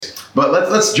But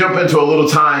let's jump into a little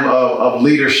time of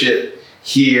leadership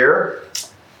here.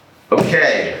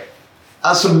 Okay,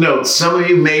 some notes. Some of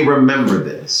you may remember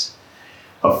this.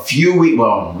 A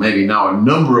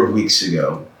number of weeks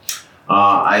ago,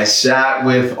 I sat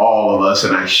with all of us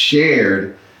and I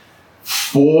shared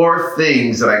 4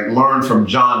 things that I learned from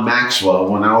John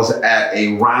Maxwell when I was at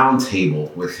a round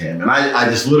table with him. And I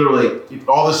just literally,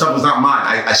 all this stuff was not mine.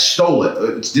 I stole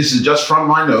it. This is just from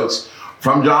my notes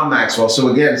from John Maxwell. So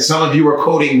again, some of you are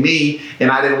quoting me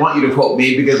and I didn't want you to quote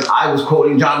me because I was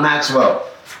quoting John Maxwell.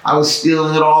 I was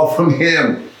stealing it all from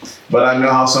him. But I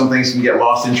know how some things can get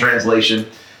lost in translation.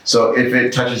 So if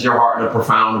it touches your heart in a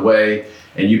profound way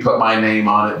and you put my name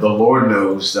on it, the Lord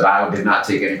knows that I did not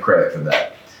take any credit for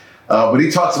that. But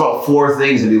he talks about 4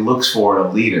 things that he looks for in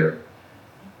a leader.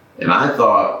 And I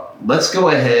thought, let's go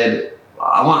ahead.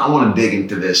 I want to dig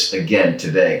into this again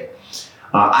today.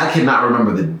 I cannot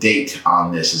remember the date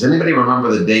on this. Does anybody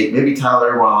remember the date? Maybe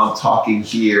Tyler, while I'm talking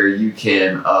here, you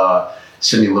can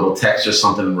send me a little text or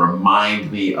something and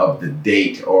remind me of the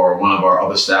date, or one of our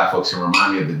other staff folks can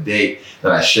remind me of the date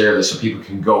that I share this so people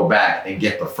can go back and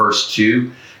get the first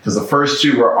 2. Because the first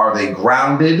 2 are they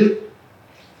grounded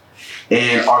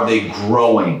and are they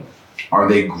growing? Are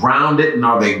they grounded and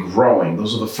are they growing?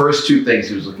 Those are the first 2 things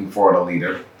he was looking for in a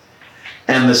leader.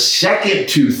 And the second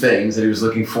 2 things that he was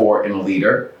looking for in a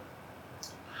leader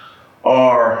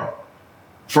are,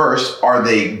 first, are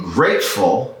they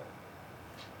grateful?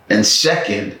 And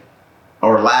second,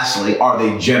 or lastly, are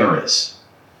they generous?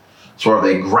 So are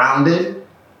they grounded?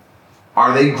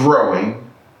 Are they growing?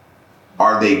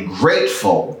 Are they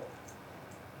grateful?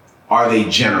 Are they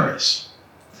generous?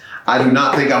 I do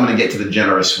not think I'm going to get to the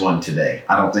generous one today.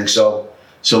 I don't think so.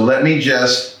 So let me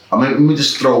just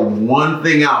throw one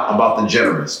thing out about the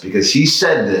generous, because he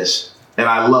said this and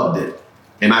I loved it.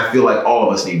 And I feel like all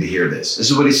of us need to hear this.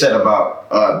 This is what he said about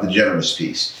the generous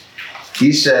piece.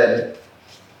 He said,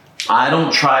 I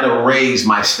don't try to raise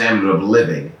my standard of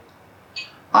living.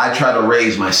 I try to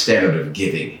raise my standard of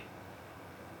giving.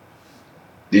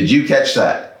 Did you catch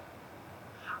that?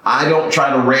 I don't try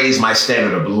to raise my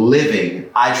standard of living.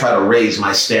 I try to raise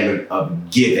my standard of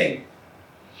giving.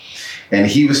 And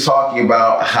he was talking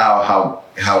about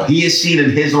how he has seen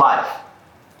in his life,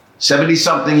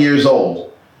 70-something years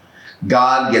old,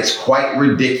 God gets quite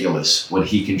ridiculous when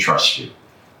he can trust you.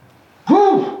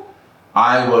 Whew!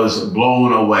 I was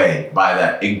blown away by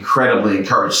that, incredibly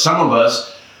encouraged. Some of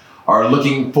us are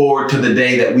looking forward to the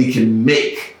day that we can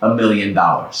make $1 million.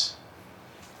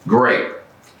 Great.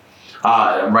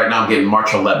 Right now I'm getting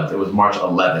March 11th. It was March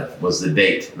 11th was the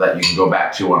date that you can go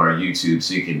back to on our YouTube,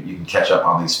 so you can catch up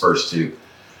on these first 2.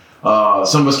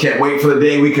 Some of us can't wait for the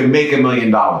day we can make $1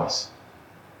 million.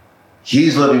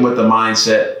 He's living with the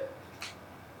mindset,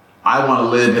 I want to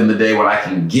live in the day when I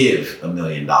can give $1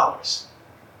 million.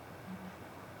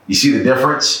 You see the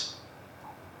difference?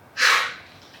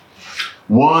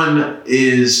 One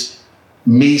is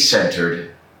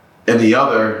me-centered and the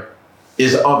other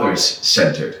is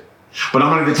others-centered. But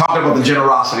I'm going to be talking about the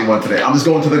generosity one today. I'm just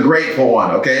going to the grateful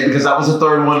one, okay? Because that was the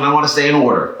third one and I want to stay in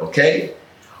order, okay?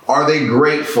 Are they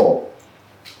grateful?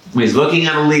 When he's looking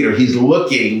at a leader, he's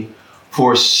looking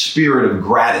for a spirit of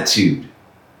gratitude.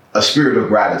 A spirit of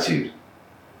gratitude.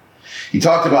 He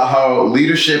talked about how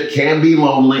leadership can be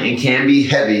lonely and can be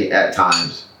heavy at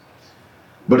times,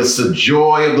 but it's the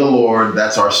joy of the Lord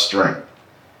that's our strength.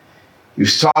 He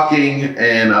was talking,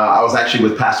 and I was actually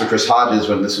with Pastor Chris Hodges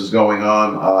when this was going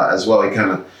on as well. He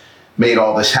kind of made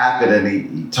all this happen, and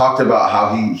he talked about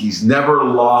how he's never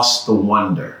lost the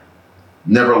wonder.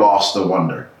 Never lost the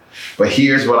wonder. But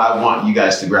here's what I want you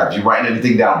guys to grab. If you're writing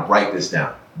anything down, write this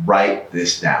down. Write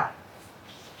this down.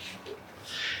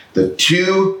 The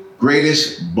 2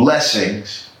 greatest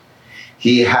blessings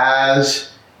he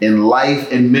has in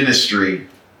life and ministry,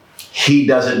 he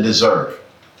doesn't deserve.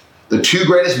 The 2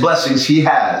 greatest blessings he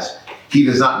has, he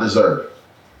does not deserve.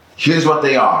 Here's what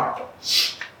they are.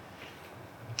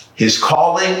 His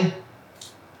calling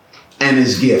and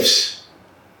his gifts.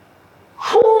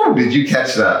 Whew, did you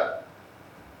catch that?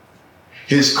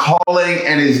 His calling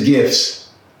and his gifts.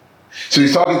 So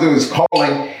he's talking through his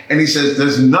calling and he says,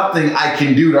 there's nothing I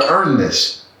can do to earn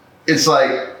this. It's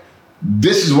like,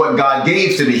 this is what God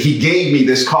gave to me. He gave me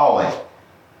this calling.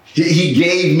 He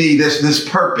gave me this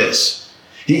purpose.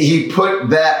 He put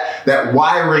that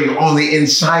wiring on the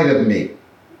inside of me.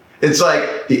 It's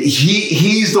like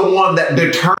he's the one that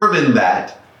determined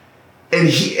that.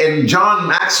 And John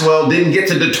Maxwell didn't get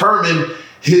to determine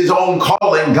his own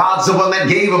calling. God's the one that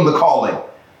gave him the calling.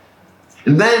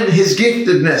 And then his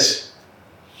giftedness.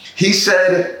 He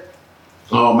said,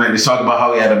 oh man, he's talking about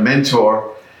how he had a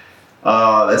mentor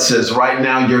that says, right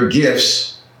now your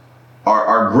gifts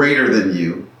are greater than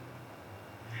you,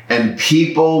 and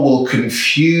people will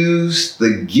confuse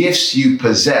the gifts you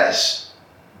possess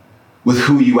with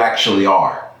who you actually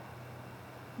are.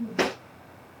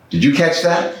 Did you catch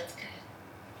that?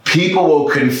 People will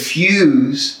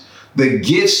confuse the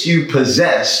gifts you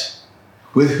possess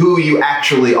with who you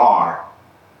actually are.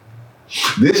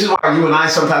 This is why you and I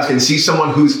sometimes can see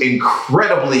someone who's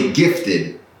incredibly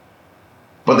gifted,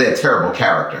 but they have terrible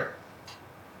character.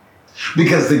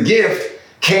 Because the gift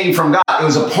came from God. It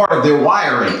was a part of their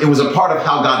wiring. It was a part of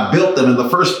how God built them in the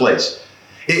first place.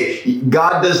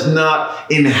 God does not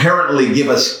inherently give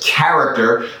us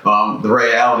character. The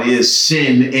reality is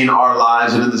sin in our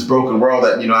lives and in this broken world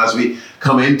that, as we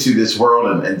come into this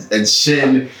world and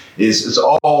sin is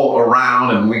all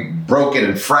around, and we broken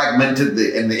and fragmented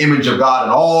in the image of God,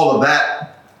 and all of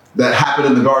that happened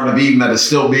in the Garden of Eden that is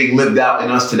still being lived out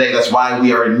in us today. That's why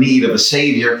we are in need of a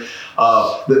Savior.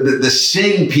 The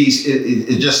sin piece,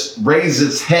 it just raises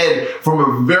its head from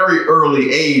a very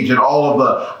early age, and all of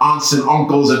the aunts and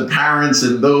uncles and parents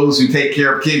and those who take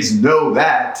care of kids know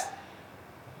that.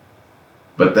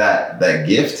 But that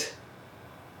gift,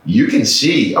 you can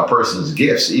see a person's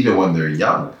gifts even when they're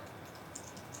young.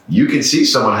 You can see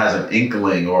someone has an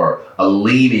inkling or a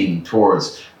leaning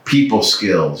towards people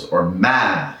skills or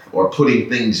math or putting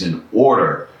things in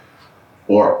order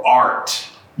or art.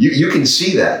 You can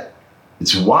see that.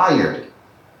 It's wired.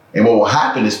 And what will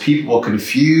happen is people will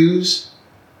confuse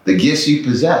the gifts you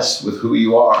possess with who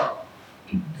you are.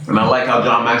 And I like how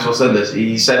John Maxwell said this.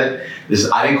 He said it.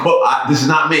 I didn't quote. This is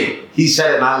not me. He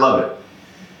said it, and I love it.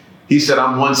 He said,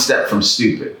 "I'm one step from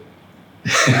stupid."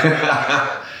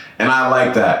 And I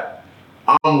like that.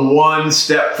 I'm one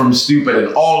step from stupid,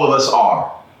 and all of us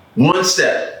are. One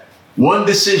step, one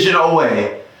decision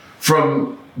away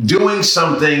from doing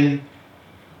something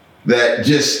that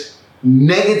just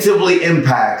negatively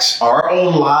impacts our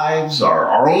own lives,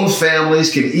 our own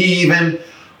families, can even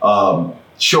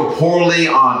show poorly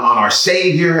on our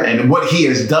Savior and what He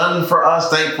has done for us.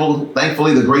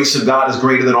 Thankfully, the grace of God is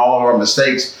greater than all of our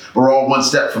mistakes. We're all one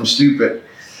step from stupid.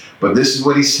 But this is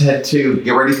what He said too.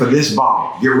 Get ready for this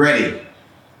bomb. Get ready.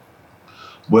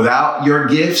 Without your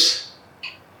gifts,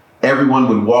 everyone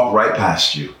would walk right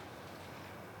past you.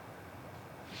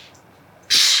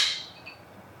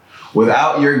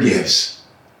 Without your gifts,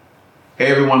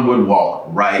 everyone would walk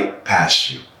right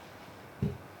past you.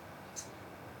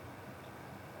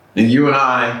 And you and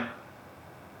I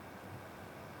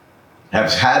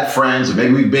have had friends, or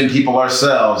maybe we've been people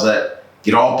ourselves, that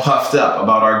get all puffed up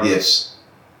about our gifts.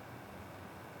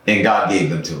 And God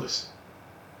gave them to us.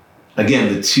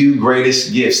 Again, the two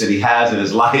greatest gifts that He has in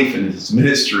His life and His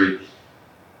ministry,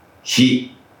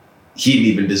 He didn't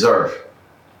even deserve.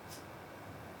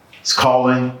 His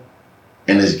calling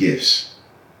and His gifts.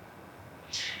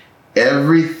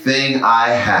 Everything I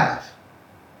have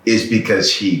is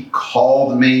because He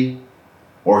called me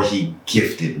or He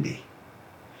gifted me.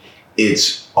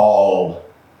 It's all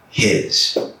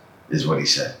His, is what He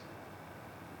said.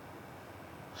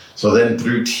 So then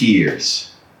through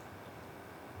tears,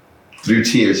 He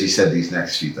said these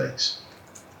next few things.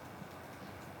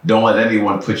 Don't let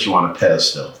anyone put you on a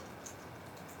pedestal.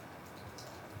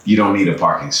 You don't need a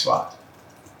parking spot.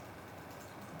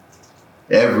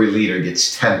 Every leader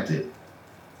gets tempted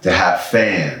to have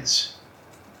fans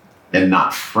and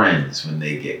not friends when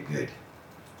they get good.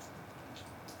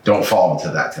 Don't fall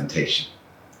into that temptation.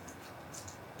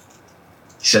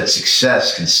 He said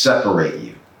success can separate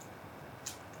you.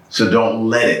 So don't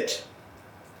let it,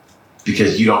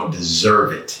 because you don't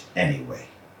deserve it anyway.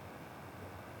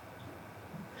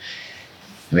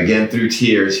 And again, through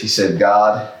tears, he said,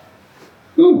 God,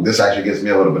 this actually gets me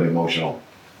a little bit emotional.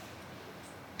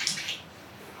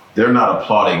 They're not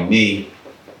applauding me.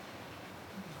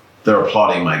 They're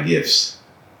applauding my gifts.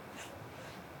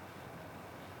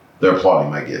 They're applauding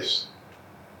my gifts.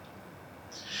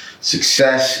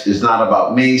 Success is not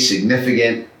about me.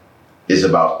 Significant is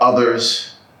about others.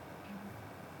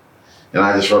 And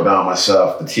I just wrote down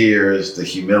myself the tears, the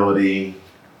humility,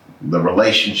 the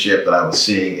relationship that I was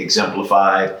seeing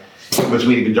exemplified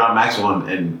between even John Maxwell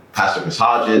and Pastor Chris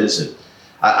Hodges. And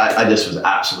I just was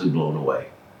absolutely blown away.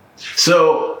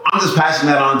 So I'm just passing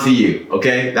that on to you,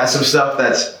 okay? That's some stuff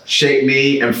that's shaped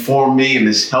me, informed me, and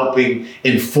is helping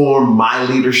inform my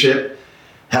leadership,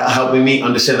 helping me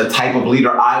understand the type of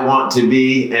leader I want to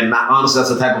be. And honestly,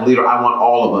 that's the type of leader I want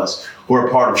all of us who are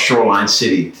part of Shoreline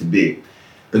City to be.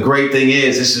 The great thing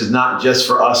is, this is not just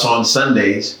for us on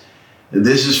Sundays.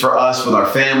 This is for us with our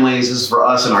families. This is for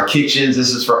us in our kitchens. This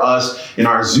is for us in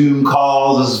our Zoom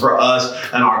calls. This is for us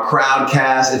in our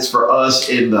crowdcast. It's for us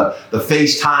in the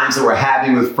FaceTimes that we're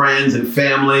having with friends and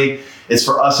family. It's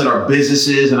for us in our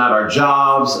businesses and at our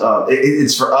jobs.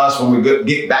 It's for us when we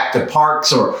get back to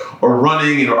parks or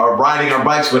running or riding our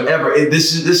bikes, whatever.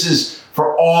 This is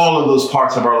for all of those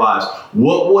parts of our lives.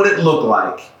 What would it look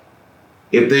like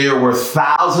if there were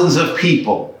thousands of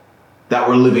people that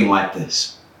were living like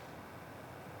this?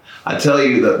 I tell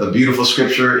you the beautiful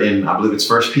scripture in, I believe it's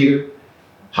 1 Peter,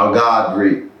 how God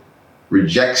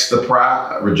rejects the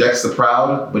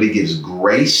proud, but he gives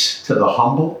grace to the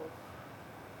humble.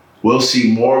 We'll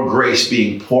see more grace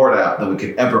being poured out than we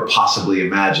could ever possibly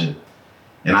imagine.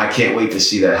 And I can't wait to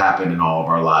see that happen in all of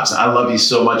our lives. I love you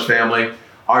so much, family.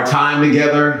 Our time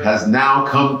together has now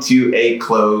come to a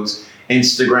close.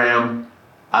 Instagram,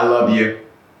 I love you.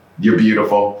 You're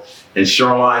beautiful. And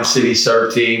Shoreline City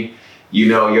Serve Team, you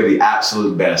know you're the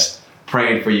absolute best.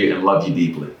 Praying for you and love you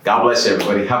deeply. God bless you,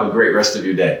 everybody. Have a great rest of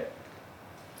your day.